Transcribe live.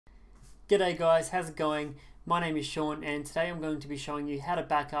G'day guys, how's it going? My name is Sean and today I'm going to be showing you how to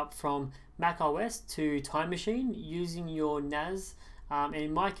back up from Mac OS to Time Machine using your NAS, and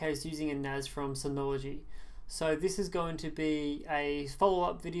in my case using a NAS from Synology. So this is going to be a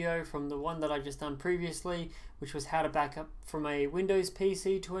follow-up video from the one that I just done previously, which was how to back up from a Windows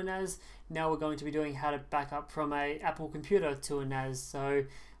PC to a NAS. Now we're going to be doing how to back up from a Apple computer to a NAS. So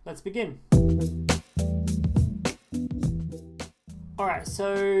let's begin. Alright,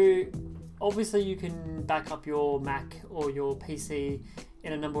 so obviously you can back up your Mac or your PC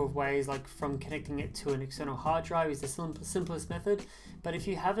in a number of ways, like from connecting it to an external hard drive is the simplest method. But if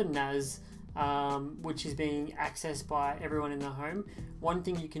you have a NAS which is being accessed by everyone in the home, one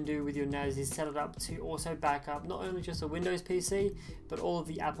thing you can do with your NAS is set it up to also back up not only just a Windows PC but all of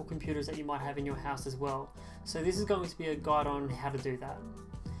the Apple computers that you might have in your house as well. So this is going to be a guide on how to do that.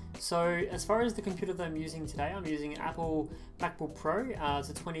 So as far as the computer that I'm using today, I'm using an Apple MacBook Pro. It's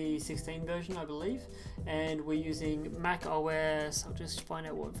a 2016 version, I believe, and we're using Mac OS, I'll just find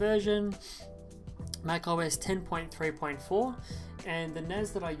out what version, Mac OS 10.3.4, and the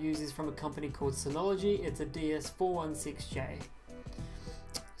NAS that I use is from a company called Synology. It's a DS416j.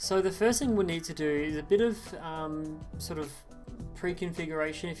 So the first thing we need to do is a bit of sort of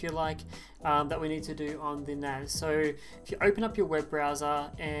pre-configuration, if you like, that we need to do on the NAS. So if you open up your web browser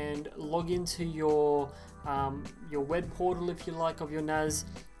and log into your web portal, if you like, of your NAS,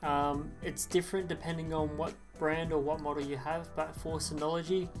 it's different depending on what brand or what model you have, but for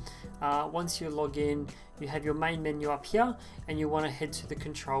Synology, once you log in, you have your main menu up here and you want to head to the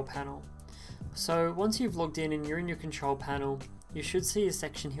control panel. So once you've logged in and you're in your control panel, you should see a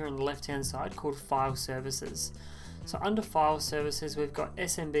section here on the left hand side called File Services. So under File Services, we've got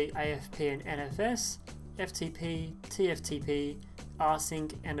SMB, AFP and NFS, FTP, TFTP,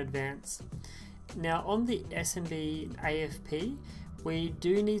 rsync and Advanced. Now on the SMB and AFP, we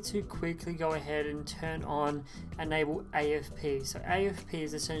do need to quickly go ahead and turn on Enable AFP. So AFP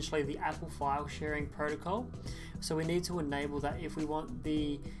is essentially the Apple file sharing protocol. So we need to enable that if we want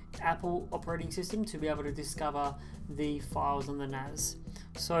the Apple operating system to be able to discover the files on the NAS.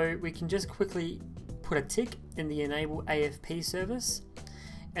 So we can just quickly put a tick in the Enable AFP service,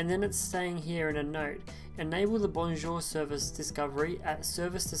 and then it's saying here in a note, enable the Bonjour service discovery at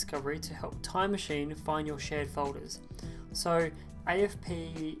service discovery to help Time Machine find your shared folders. So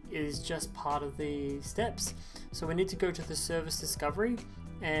AFP is just part of the steps, so we need to go to the service discovery,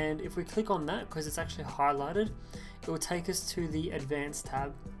 and if we click on that, because it's actually highlighted, it will take us to the Advanced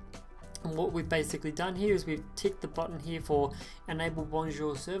tab. And what we've basically done here is we've ticked the button here for Enable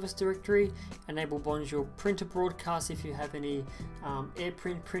Bonjour Service Directory, Enable Bonjour Printer Broadcast if you have any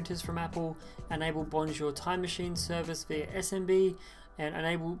AirPrint printers from Apple, Enable Bonjour Time Machine Service via SMB, and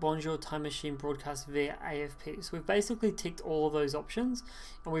Enable Bonjour Time Machine Broadcast via AFP. So we've basically ticked all of those options,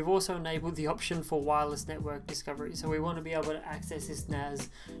 and we've also enabled the option for wireless network discovery. So we want to be able to access this NAS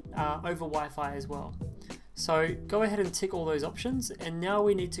over Wi-Fi as well. So go ahead and tick all those options, and now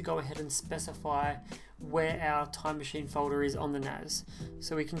we need to go ahead and specify where our Time Machine folder is on the NAS.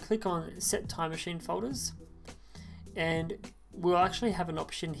 So we can click on Set Time Machine Folders, and we'll actually have an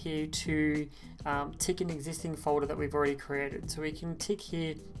option here to tick an existing folder that we've already created. So we can tick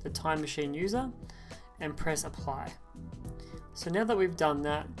here the Time Machine user and press Apply. So now that we've done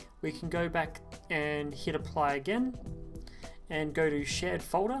that, we can go back and hit Apply again and go to Shared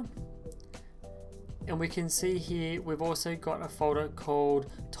Folder. And we can see here we've also got a folder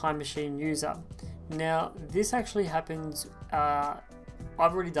called Time Machine User. Now this actually happens, I've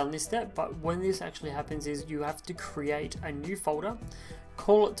already done this step, but when this actually happens is you have to create a new folder,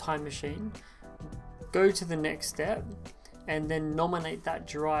 call it Time Machine, go to the next step, and then nominate that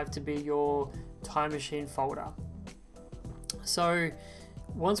drive to be your Time Machine folder. So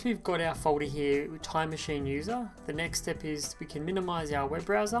once we've got our folder here, Time Machine User, the next step is we can minimize our web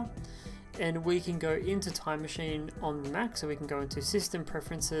browser, and we can go into Time Machine on the Mac. So we can go into System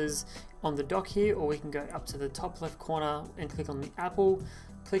Preferences on the dock here, or we can go up to the top left corner and click on the Apple,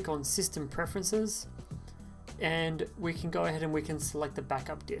 click on System Preferences, and we can go ahead and we can select the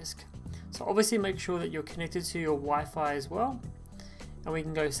backup disk. So obviously make sure that you're connected to your Wi-Fi as well, and we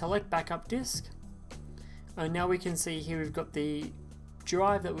can go select backup disk, and now we can see here we've got the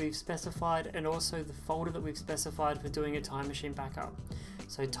drive that we've specified and also the folder that we've specified for doing a Time Machine backup.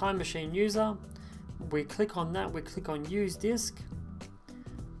 So Time Machine User, we click on that, we click on Use Disk.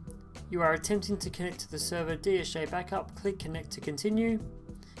 You are attempting to connect to the server DSJ backup, click Connect to continue.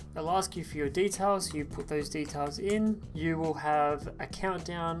 It'll ask you for your details, you put those details in. You will have a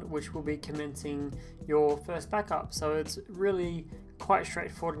countdown which will be commencing your first backup. So it's really quite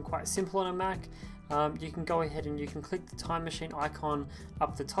straightforward and quite simple on a Mac. you can go ahead and you can click the time machine icon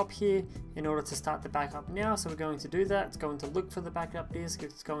up the top here in order to start the backup now. So we're going to do that. It's going to look for the backup disk,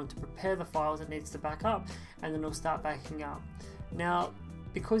 it's going to prepare the files it needs to back up, and then it'll start backing up. Now,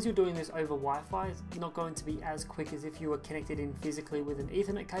 because you're doing this over Wi-Fi, it's not going to be as quick as if you were connected in physically with an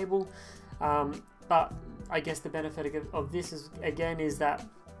Ethernet cable. But I guess the benefit of this is that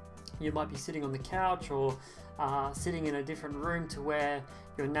you might be sitting on the couch or sitting in a different room to where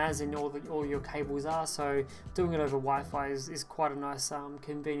your NAS and all your cables are. So doing it over Wi-Fi is quite a nice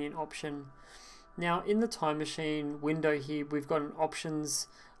convenient option. Now in the time machine window here, we've got an options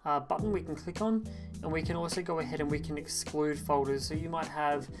button we can click on, and we can also go ahead and we can exclude folders. So you might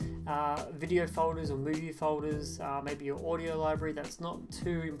have video folders or movie folders, maybe your audio library that's not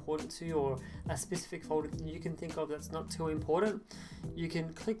too important to you, or a specific folder that you can think of that's not too important. You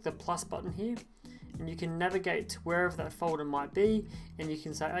can click the plus button here and you can navigate to wherever that folder might be, and you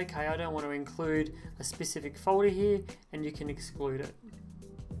can say, okay, I don't want to include a specific folder here, and you can exclude it.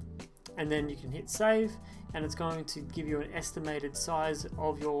 And then you can hit save, and it's going to give you an estimated size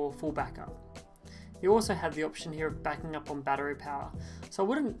of your full backup. You also have the option here of backing up on battery power. So I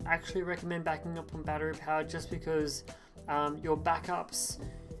wouldn't actually recommend backing up on battery power, just because your backups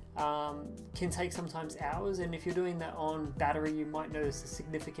can take sometimes hours, and if you're doing that on battery, you might notice a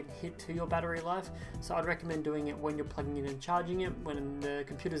significant hit to your battery life. So I'd recommend doing it when you're plugging in and charging it, when the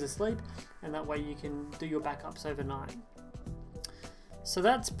computer's asleep, and that way you can do your backups overnight. So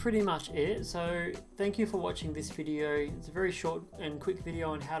that's pretty much it. So thank you for watching this video. It's a very short and quick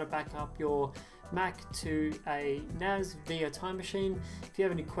video on how to back up your Mac to a NAS via Time Machine. If you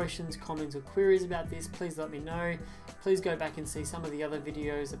have any questions, comments or queries about this, please let me know. Please go back and see some of the other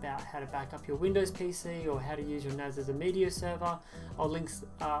videos about how to back up your Windows PC or how to use your NAS as a media server.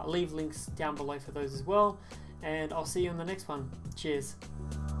 I'll leave links down below for those as well, and I'll see you in the next one. Cheers.